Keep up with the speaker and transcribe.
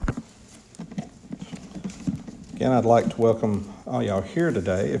Again, I'd like to welcome all y'all here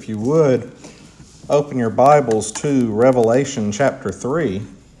today. If you would, open your Bibles to Revelation chapter 3.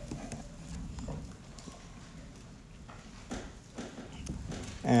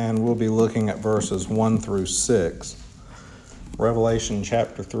 And we'll be looking at verses 1 through 6. Revelation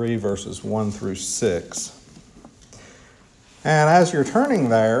chapter 3, verses 1 through 6. And as you're turning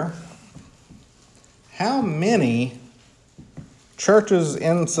there, how many churches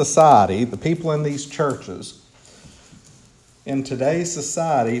in society, the people in these churches, in today's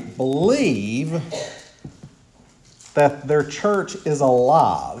society, believe that their church is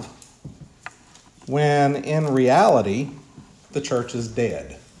alive, when in reality, the church is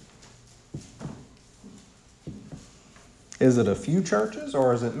dead? Is it a few churches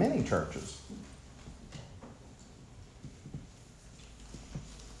or is it many churches?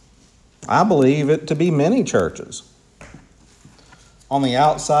 I believe it to be many churches. On the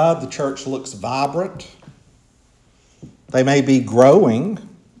outside, the church looks vibrant. They may be growing.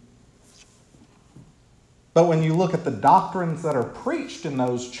 But when you look at the doctrines that are preached in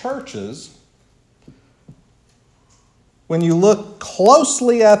those churches, when you look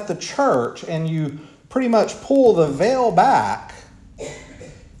closely at the church and you pretty much pull the veil back,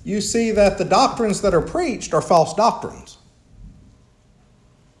 you see that the doctrines that are preached are false doctrines.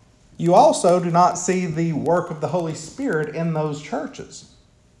 You also do not see the work of the Holy Spirit in those churches.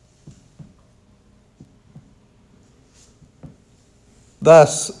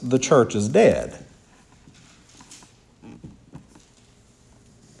 Thus, the church is dead.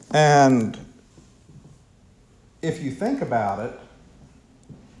 And if you think about it,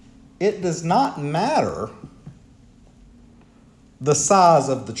 it does not matter the size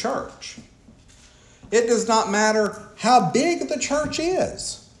of the church. It does not matter how big the church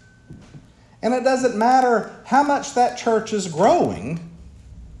is. And it doesn't matter how much that church is growing.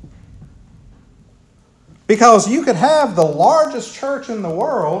 Because you could have the largest church in the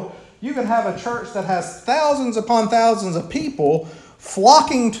world. You could have a church that has thousands upon thousands of people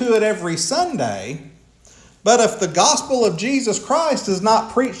flocking to it every Sunday. But if the gospel of Jesus Christ is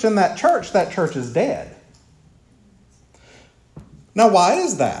not preached in that church is dead. Now, why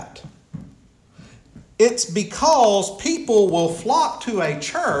is that? It's because people will flock to a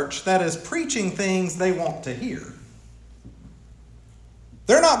church that is preaching things they want to hear.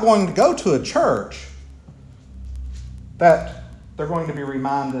 They're not going to go to a church that they're going to be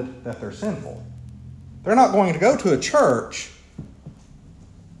reminded that they're sinful. They're not going to go to a church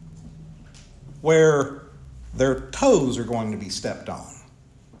where their toes are going to be stepped on.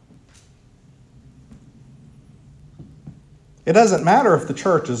 It doesn't matter if the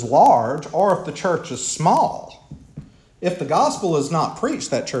church is large or if the church is small. If the gospel is not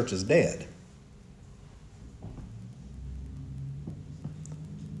preached, that church is dead.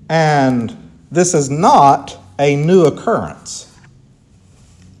 And this is not a new occurrence.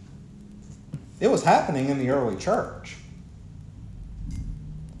 It was happening in the early church.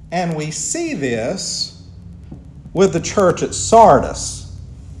 And we see this with the church at Sardis.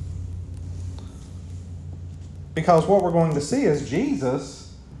 Because what we're going to see is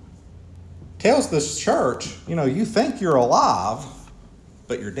Jesus tells this church, you think you're alive,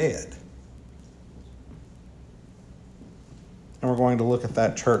 but you're dead. And we're going to look at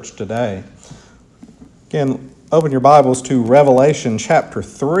that church today. Again, open your Bibles to Revelation chapter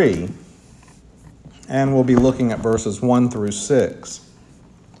 3, and we'll be looking at verses 1 through 6.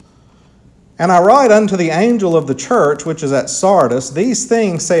 And I write unto the angel of the church which is at Sardis, these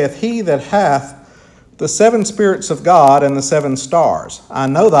things saith he that hath the 7 spirits of God and the 7 stars. I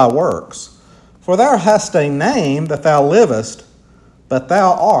know thy works, for thou hast a name that thou livest, but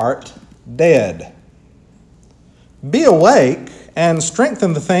thou art dead. Be awake, and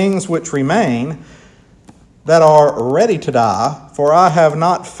strengthen the things which remain that are ready to die, for I have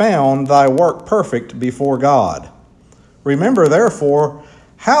not found thy work perfect before God. Remember therefore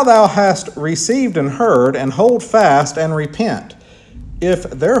how thou hast received and heard, and hold fast and repent. If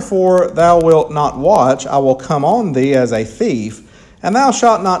therefore thou wilt not watch, I will come on thee as a thief, and thou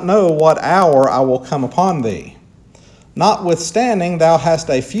shalt not know what hour I will come upon thee. Notwithstanding thou hast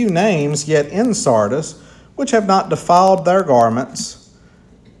a few names yet in Sardis, which have not defiled their garments,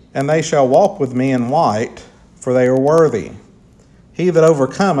 and they shall walk with me in white, for they are worthy. He that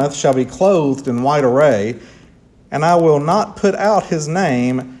overcometh shall be clothed in white array, and I will not put out his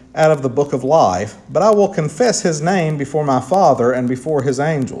name out of the book of life, but I will confess his name before my Father and before his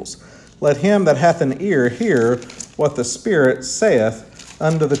angels. Let him that hath an ear hear what the Spirit saith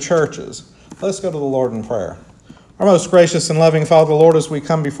unto the churches. Let's go to the Lord in prayer. Our most gracious and loving Father, Lord, as we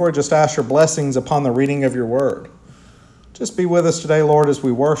come before you, just ask your blessings upon the reading of your word. Just be with us today, Lord, as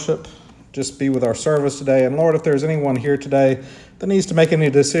we worship. just be with our service today. And Lord, if there's anyone here today that needs to make any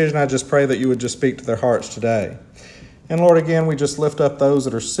decision, I just pray that you would just speak to their hearts today. And Lord, again, we just lift up those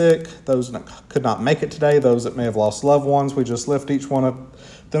that are sick, those that could not make it today, those that may have lost loved ones. We just lift each one of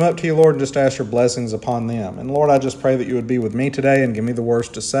them up to you, Lord, and just ask your blessings upon them. And Lord, I just pray that you would be with me today and give me the words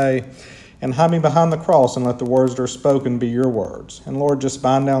to say. And hide me behind the cross and let the words that are spoken be your words. And Lord, just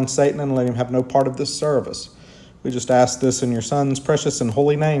bind down Satan and let him have no part of this service. We just ask this in your Son's precious and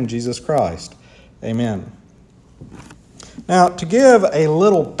holy name, Jesus Christ. Amen. Now, to give a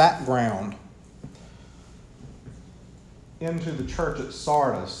little background into the church at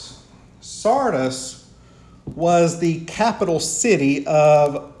Sardis. Sardis was the capital city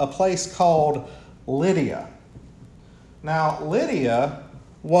of a place called Lydia. Now, Lydia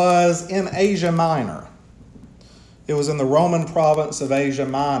was in Asia Minor. It was in the Roman province of Asia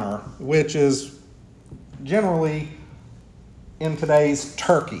Minor, which is generally in today's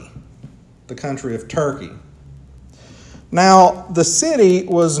Turkey, the country of Turkey. Now, the city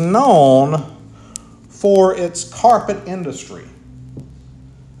was known for its carpet industry.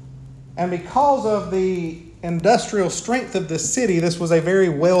 And because of the industrial strength of this city, this was a very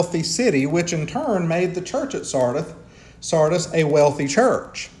wealthy city, which in turn made the church at Sardis a wealthy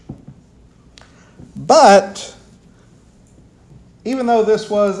church. But even though this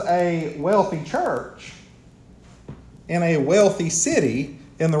was a wealthy church in a wealthy city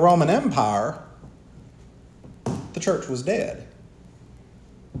in the Roman Empire, the church was dead.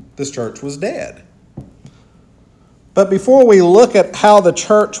 This church was dead. But before we look at how the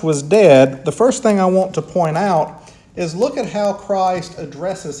church was dead, the first thing I want to point out is look at how Christ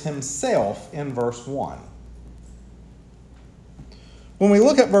addresses himself in verse 1. When we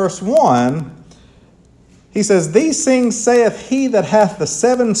look at verse 1, he says, "These things saith he that hath the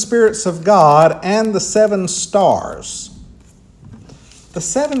 7 spirits of God and the 7 stars." The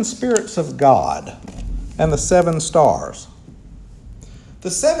 7 spirits of God and the 7 stars. The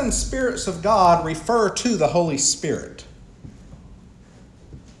 7 spirits of God refer to the Holy Spirit.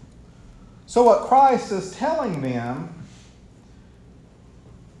 So what Christ is telling them,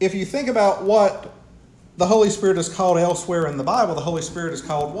 if you think about what the Holy Spirit is called elsewhere in the Bible, the Holy Spirit is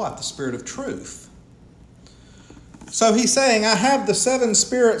called what? The Spirit of truth. So he's saying, I have the 7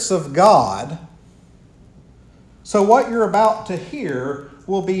 spirits of God. So what you're about to hear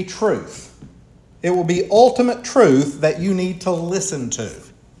will be truth. It will be ultimate truth that you need to listen to.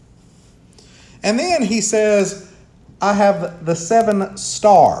 And then he says, I have the 7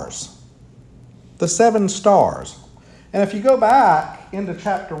 stars. The 7 stars. And if you go back into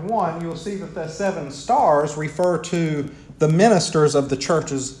chapter 1, you'll see that the 7 stars refer to the ministers of the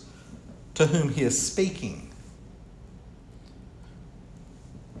churches to whom he is speaking.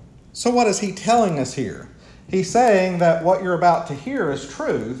 So what is he telling us here? He's saying that what you're about to hear is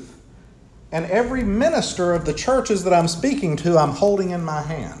truth, and every minister of the churches that I'm speaking to, I'm holding in my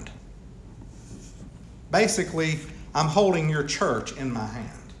hand. Basically, I'm holding your church in my hand.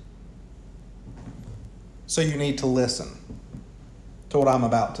 So you need to listen to what I'm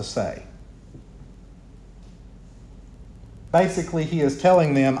about to say. Basically, he is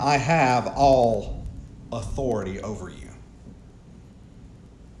telling them, I have all authority over you.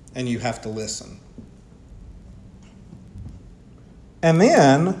 And you have to listen. And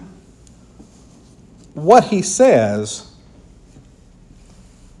then, what he says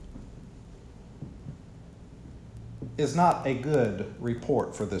is not a good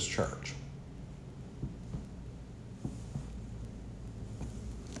report for this church.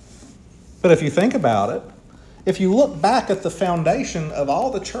 But if you think about it, if you look back at the foundation of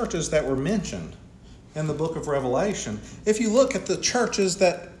all the churches that were mentioned in the book of Revelation, if you look at the churches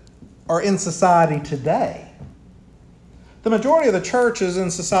that are in society today, the majority of the churches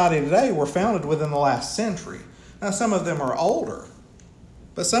in society today were founded within the last century. Now, some of them are older,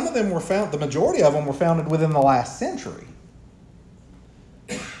 but some of them were the majority of them were founded within the last century.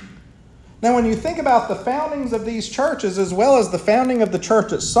 Now, when you think about the foundings of these churches, as well as the founding of the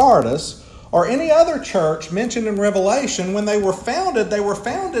church at Sardis, or any other church mentioned in Revelation, when they were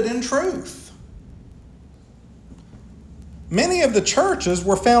founded in truth. Many of the churches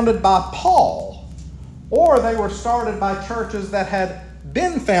were founded by Paul, or they were started by churches that had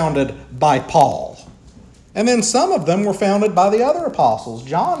been founded by Paul. And then some of them were founded by the other apostles,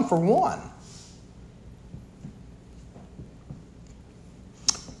 John for one.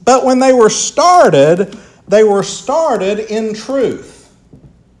 But when they were started in truth.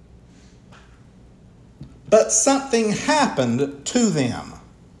 But something happened to them.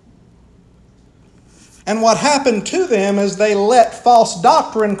 And what happened to them is they let false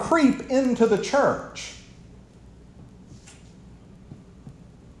doctrine creep into the church.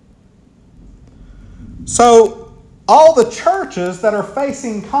 So, all the churches that are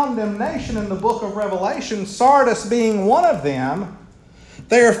facing condemnation in the book of Revelation, Sardis being one of them,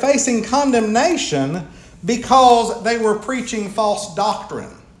 they are facing condemnation because they were preaching false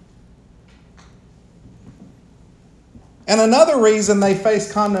doctrine. And another reason they face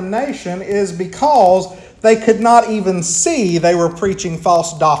condemnation is because they could not even see they were preaching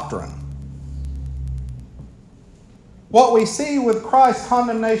false doctrine. What we see with Christ's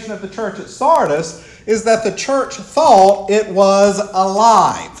condemnation of the church at Sardis is that the church thought it was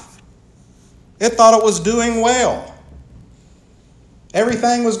alive. It thought it was doing well.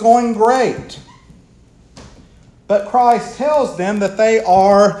 Everything was going great. But Christ tells them that they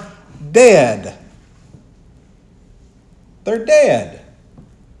are dead. They're dead.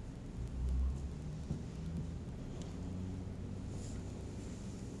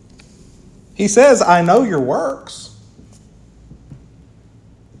 He says, I know your works.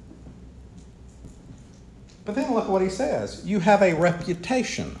 But then look what he says. You have a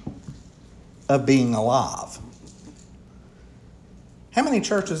reputation of being alive. How many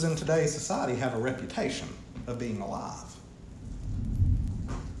churches in today's society have a reputation of being alive?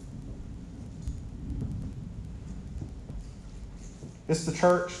 It's the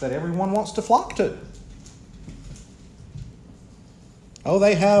church that everyone wants to flock to. Oh,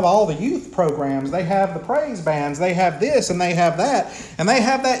 they have all the youth programs. They have the praise bands. They have this and they have that. And they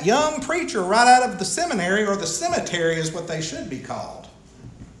have that young preacher right out of the seminary, or the cemetery is what they should be called.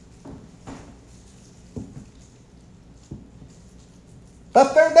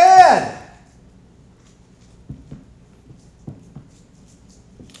 But they're dead.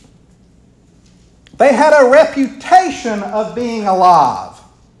 They had a reputation of being alive.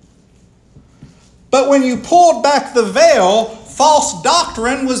 But when you pulled back the veil, false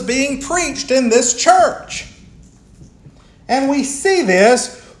doctrine was being preached in this church. And we see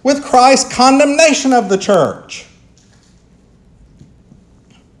this with Christ's condemnation of the church.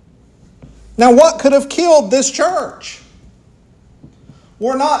 Now, what could have killed this church?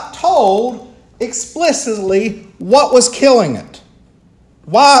 We're not told explicitly what was killing it,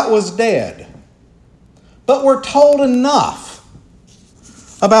 why it was dead. But we're told enough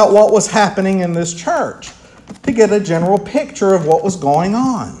about what was happening in this church to get a general picture of what was going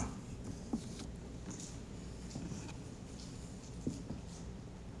on.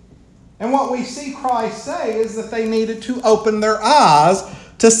 And what we see Christ say is that they needed to open their eyes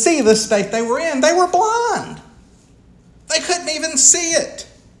to see the state they were in. They were blind. They couldn't even see it.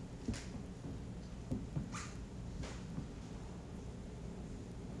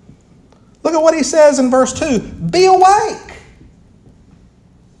 Look at what he says in verse 2. Be awake.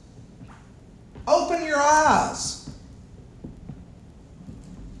 Open your eyes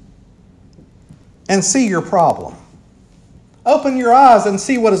and see your problem. Open your eyes and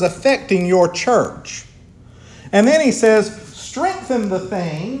see what is affecting your church. And then he says, strengthen the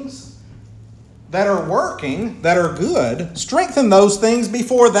things that are working, that are good. Strengthen those things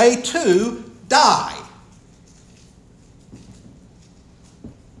before they too die.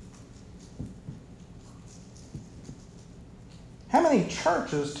 How many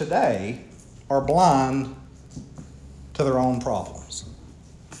churches today are blind to their own problems?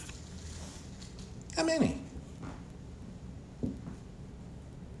 How many?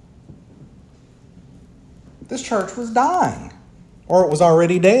 This church was dying, or it was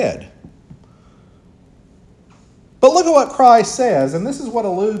already dead. But look at what Christ says, and this is what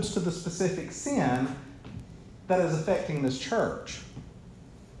alludes to the specific sin that is affecting this church.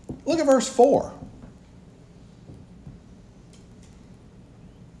 Look at verse 4.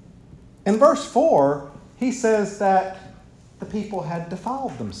 In verse 4, he says that the people had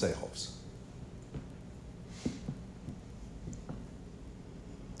defiled themselves.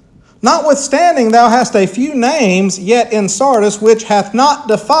 Notwithstanding, thou hast a few names yet in Sardis which hath not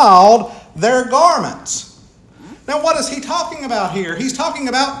defiled their garments. Now, what is he talking about here? He's talking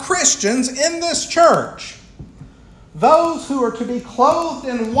about Christians in this church. Those who are to be clothed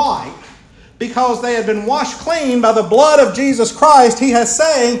in white because they had been washed clean by the blood of Jesus Christ. He is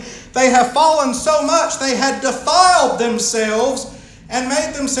saying they have fallen so much they had defiled themselves and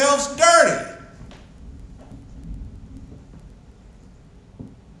made themselves dirty.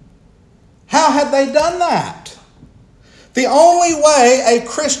 How had they done that? The only way a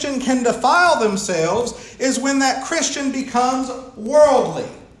Christian can defile themselves is when that Christian becomes worldly.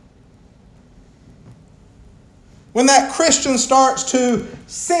 When that Christian starts to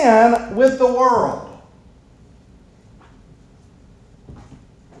sin with the world.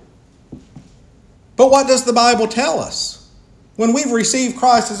 But what does the Bible tell us? When we've received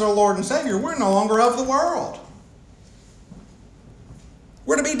Christ as our Lord and Savior, we're no longer of the world.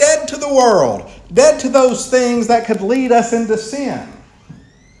 We're to be dead to the world, dead to those things that could lead us into sin.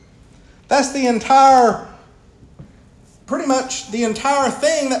 That's pretty much the entire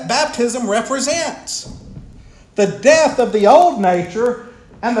thing that baptism represents. The death of the old nature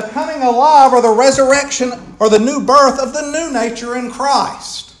and the coming alive, or the resurrection, or the new birth of the new nature in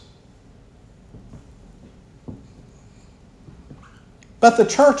Christ. But the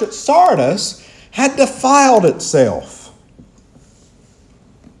church at Sardis had defiled itself.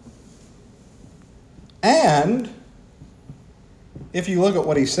 And, if you look at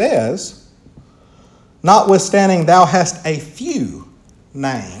what he says, notwithstanding thou hast a few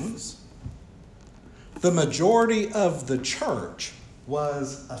names, the majority of the church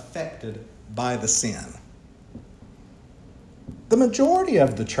was affected by the sin. The majority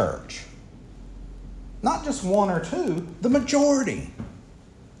of the church, not just one or two, the majority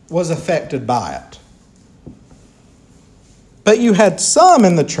was affected by it. But you had some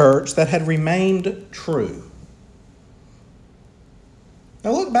in the church that had remained true.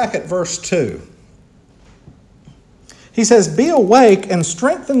 Now look back at verse 2. He says, "Be awake and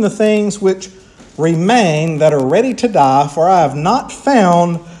strengthen the things which remain that are ready to die, for I have not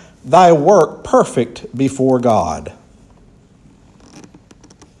found thy work perfect before God."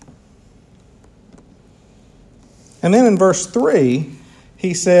 And then in verse 3,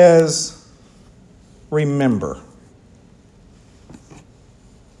 he says, "Remember."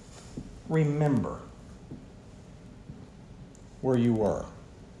 Remember where you were.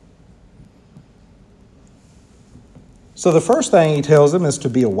 So the first thing he tells them is to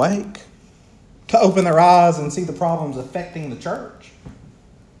be awake, to open their eyes and see the problems affecting the church,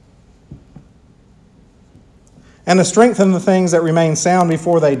 and to strengthen the things that remain sound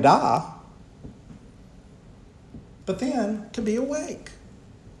before they die, but then to be awake,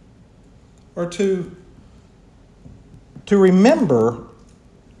 or to remember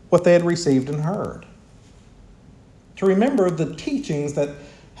what they had received and heard, to remember the teachings that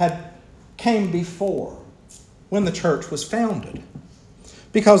had came before when the church was founded,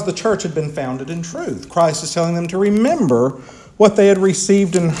 because the church had been founded in truth. Christ is telling them to remember what they had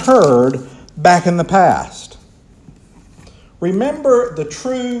received and heard back in the past. Remember the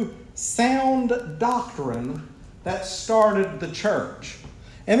true, sound doctrine that started the church.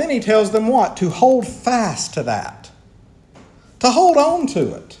 And then he tells them what? To hold fast to that. To hold on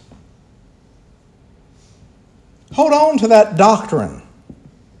to it. Hold on to that doctrine.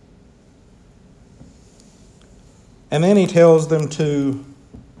 And then he tells them to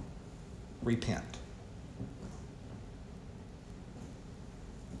repent.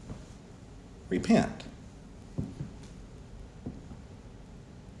 Repent.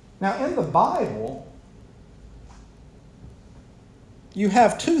 Now, in the Bible, you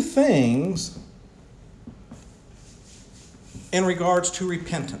have two things in regards to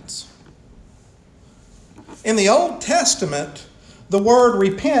repentance. In the Old Testament, the word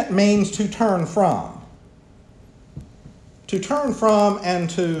repent means to turn from. To turn from and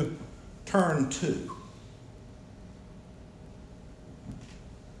to turn to.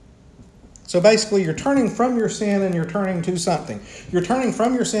 So basically, you're turning from your sin and you're turning to something. You're turning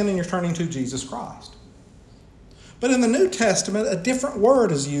from your sin and you're turning to Jesus Christ. But in the New Testament, a different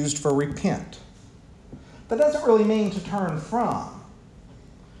word is used for repent. That doesn't really mean to turn from.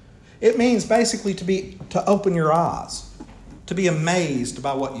 It means basically to open your eyes, to be amazed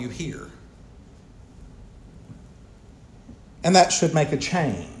by what you hear. And that should make a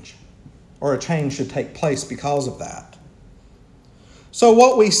change, or a change should take place because of that. So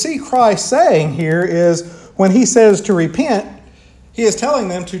what we see Christ saying here is, when he says to repent, he is telling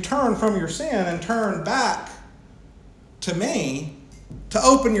them to turn from your sin and turn back to me, to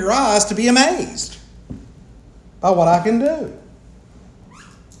open your eyes, to be amazed by what I can do.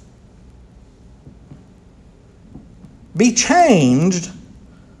 Be changed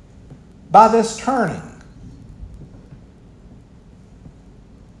by this turning.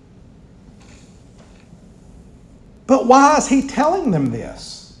 But why is he telling them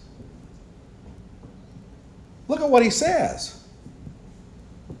this? Look at what he says.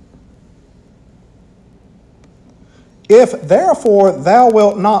 "If therefore thou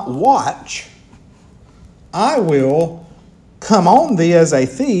wilt not watch, I will come on thee as a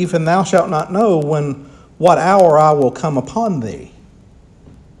thief, and thou shalt not know what hour I will come upon thee."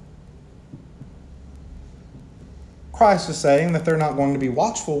 Christ is saying that they're not going to be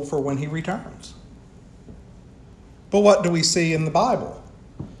watchful for when he returns. But what do we see in the Bible?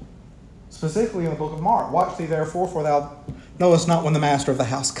 Specifically in the book of Mark. "Watch thee therefore, for thou knowest not when the master of the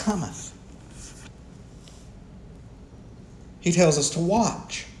house cometh." He tells us to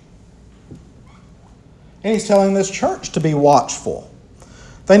watch. And he's telling this church to be watchful.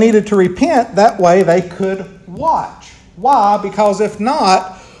 They needed to repent, that way they could watch. Why? Because if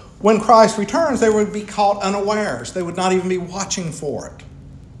not, when Christ returns, they would be caught unawares. They would not even be watching for it.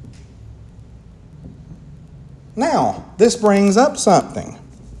 Now, this brings up something.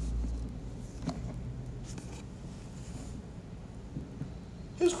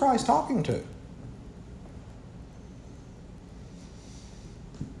 Who's Christ talking to?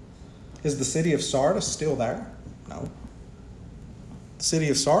 Is the city of Sardis still there? No. The city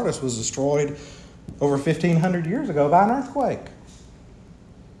of Sardis was destroyed over 1,500 years ago by an earthquake.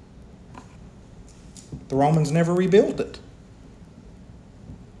 The Romans never rebuilt it.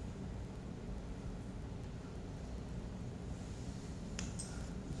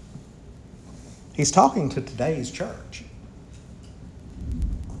 He's talking to today's church.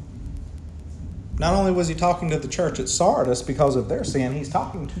 Not only was he talking to the church at Sardis because of their sin, he's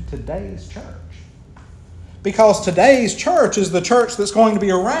talking to today's church. Because today's church is the church that's going to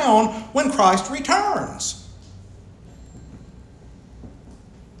be around when Christ returns.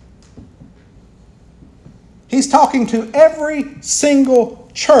 He's talking to every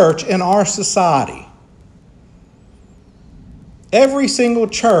single church in our society. Every single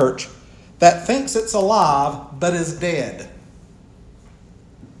church that thinks it's alive but is dead.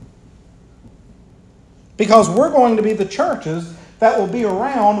 Because we're going to be the churches that will be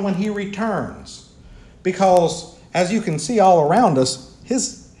around when he returns. Because, as you can see all around us,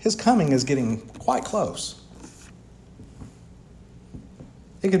 his coming is getting quite close.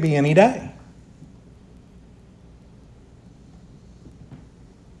 It could be any day.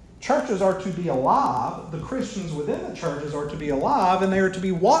 Churches are to be alive. The Christians within the churches are to be alive, and they are to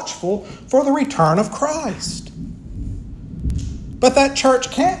be watchful for the return of Christ. But that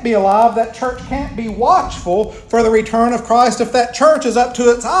church can't be alive, that church can't be watchful for the return of Christ if that church is up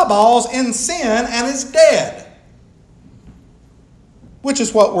to its eyeballs in sin and is dead. Which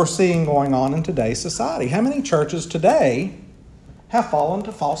is what we're seeing going on in today's society. How many churches today have fallen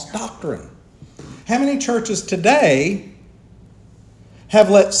to false doctrine? How many churches today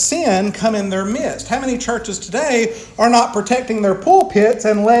have let sin come in their midst? How many churches today are not protecting their pulpits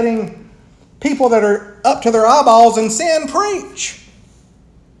and letting people that are up to their eyeballs in sin preach?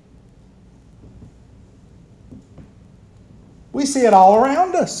 We see it all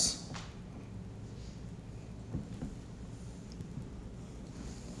around us.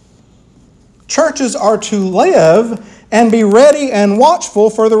 Churches are to live and be ready and watchful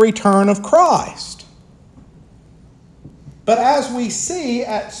for the return of Christ. But as we see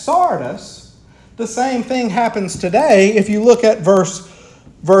at Sardis, the same thing happens today. If you look at verse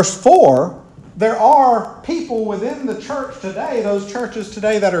 4, there are people within the church today, those churches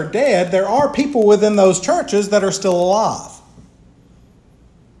today that are dead, there are people within those churches that are still alive.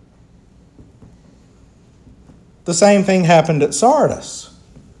 The same thing happened at Sardis.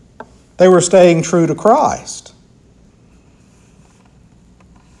 They were staying true to Christ.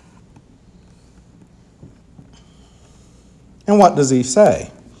 And what does he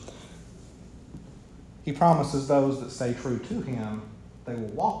say? He promises those that stay true to him, they will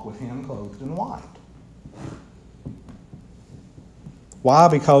walk with him clothed in white. Why?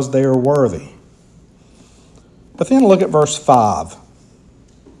 Because they are worthy. But then look at verse 5.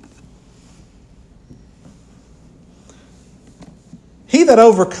 He that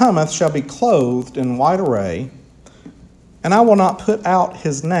overcometh shall be clothed in white array, and I will not put out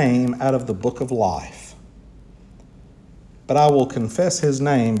his name out of the book of life, but I will confess his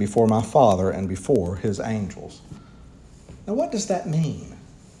name before my Father and before his angels. Now, what does that mean?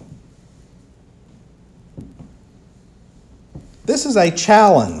 This is a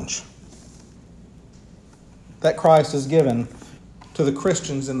challenge that Christ has given to the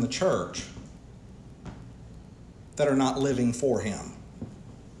Christians in the church that are not living for him.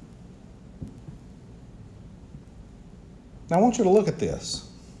 Now, I want you to look at this.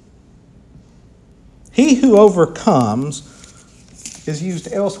 He who overcomes is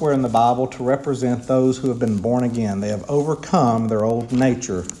used elsewhere in the Bible to represent those who have been born again. They have overcome their old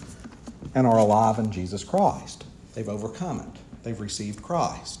nature and are alive in Jesus Christ. They've overcome it. They've received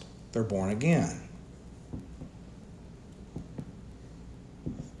Christ. They're born again.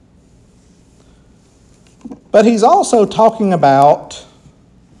 But he's also talking about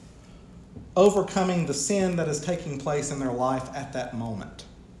overcoming the sin that is taking place in their life at that moment.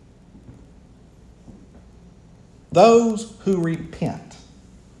 Those who repent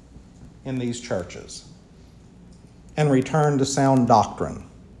in these churches and return to sound doctrine,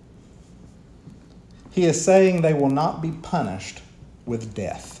 he is saying they will not be punished with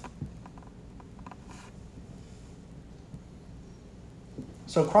death.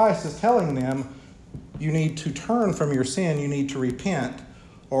 So Christ is telling them, you need to turn from your sin, you need to repent,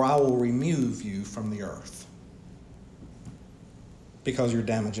 or I will remove you from the earth because you're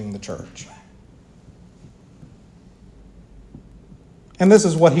damaging the church. And this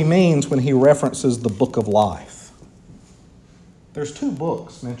is what he means when he references the book of life. There's 2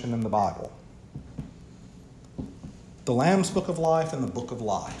 books mentioned in the Bible: the Lamb's book of life and the book of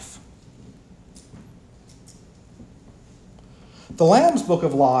life. The Lamb's book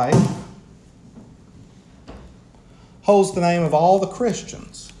of life holds the name of all the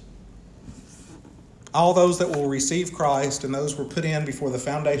Christians, all those that will receive Christ, and those were put in before the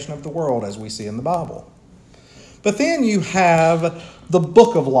foundation of the world, as we see in the Bible. But then you have the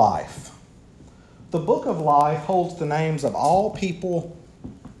book of life. The book of life holds the names of all people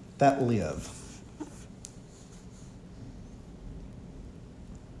that live.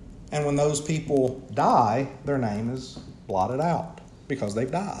 And when those people die, their name is blotted out because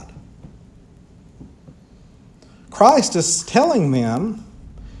they've died. Christ is telling them,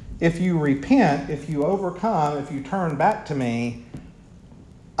 if you repent, if you overcome, if you turn back to me,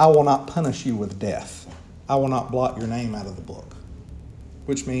 I will not punish you with death. I will not blot your name out of the book.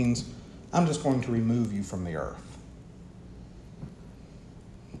 Which means I'm just going to remove you from the earth.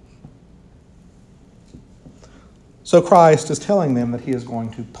 So Christ is telling them that he is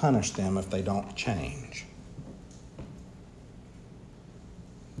going to punish them if they don't change.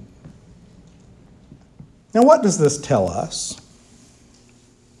 Now, what does this tell us?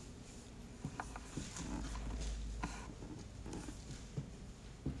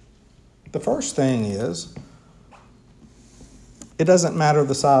 The first thing is, it doesn't matter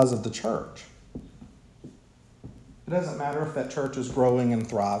the size of the church. It doesn't matter if that church is growing and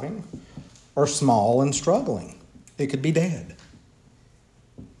thriving or small and struggling. It could be dead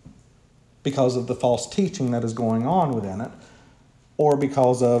because of the false teaching that is going on within it, or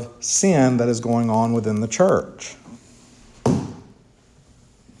because of sin that is going on within the church.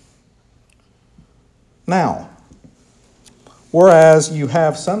 Now, whereas you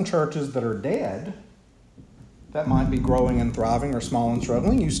have some churches that are dead, that might be growing and thriving or small and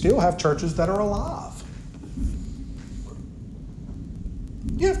struggling, you still have churches that are alive.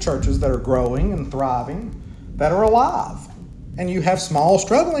 You have churches that are growing and thriving that are alive. And you have small,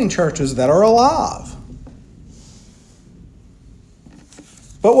 struggling churches that are alive.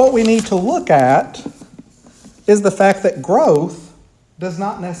 But what we need to look at is the fact that growth does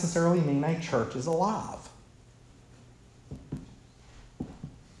not necessarily mean a church is alive.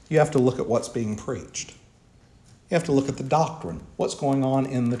 You have to look at what's being preached. You have to look at the doctrine, what's going on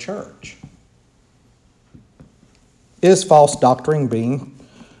in the church. Is false doctrine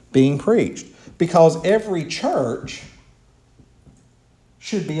being preached? Because every church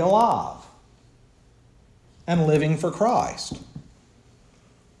should be alive and living for Christ,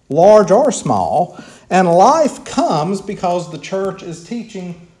 large or small. And life comes because the church is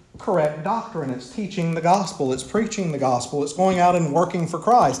teaching correct doctrine. It's teaching the gospel. It's preaching the gospel. It's going out and working for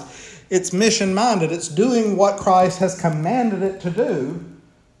Christ. It's mission-minded. It's doing what Christ has commanded it to do,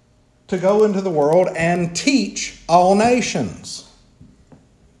 to go into the world and teach all nations.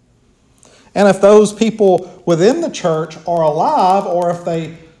 And if those people within the church are alive, or if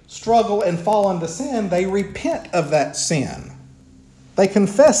they struggle and fall into sin, they repent of that sin. They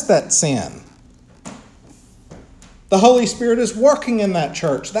confess that sin. The Holy Spirit is working in that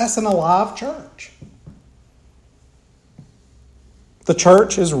church. That's an alive church. The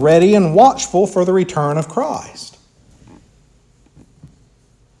church is ready and watchful for the return of Christ.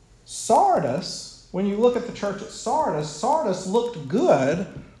 Sardis, when you look at the church at Sardis, Sardis looked good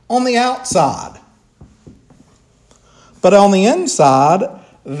on the outside. But on the inside,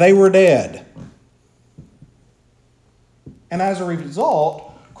 they were dead. And as a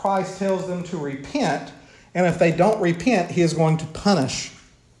result, Christ tells them to repent. And if they don't repent, he is going to punish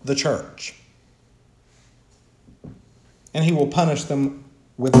the church. And he will punish them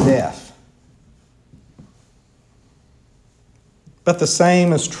with death. But the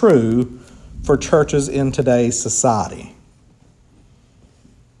same is true for churches in today's society.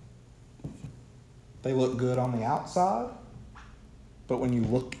 They look good on the outside, but when you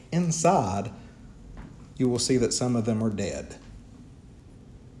look inside, you will see that some of them are dead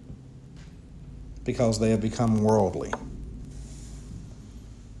because they have become worldly.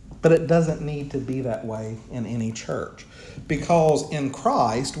 But it doesn't need to be that way in any church, because in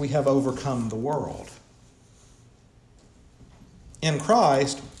Christ we have overcome the world. In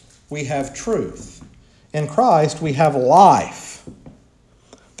Christ we have truth. In Christ we have life.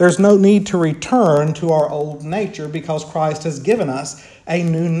 There's no need to return to our old nature because Christ has given us a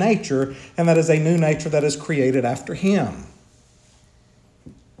new nature, and that is a new nature that is created after him.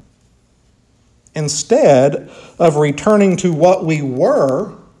 Instead of returning to what we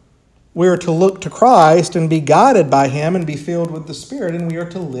were We are to look to Christ and be guided by Him and be filled with the Spirit, and we are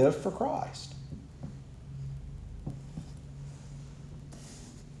to live for Christ.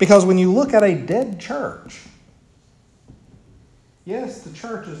 Because when you look at a dead church, yes, the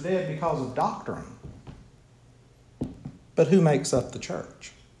church is dead because of doctrine. But who makes up the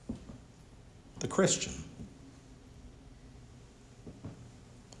church? The Christian.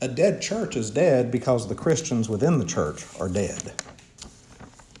 A dead church is dead because the Christians within the church are dead.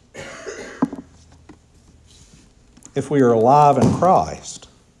 If we are alive in Christ,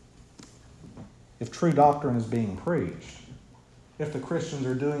 if true doctrine is being preached, if the Christians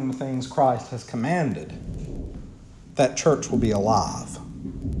are doing the things Christ has commanded, that church will be alive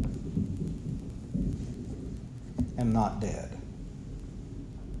and not dead.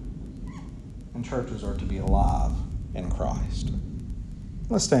 And churches are to be alive in Christ.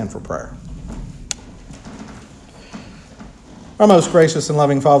 Let's stand for prayer. Our most gracious and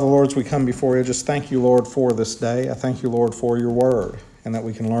loving Father, Lord, as we come before you, just thank you, Lord, for this day. I thank you, Lord, for your word and that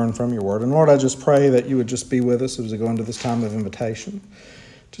we can learn from your word. And Lord, I just pray that you would just be with us as we go into this time of invitation.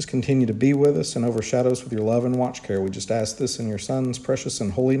 Just continue to be with us and overshadow us with your love and watch care. We just ask this in your Son's precious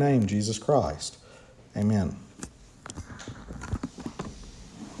and holy name, Jesus Christ. Amen.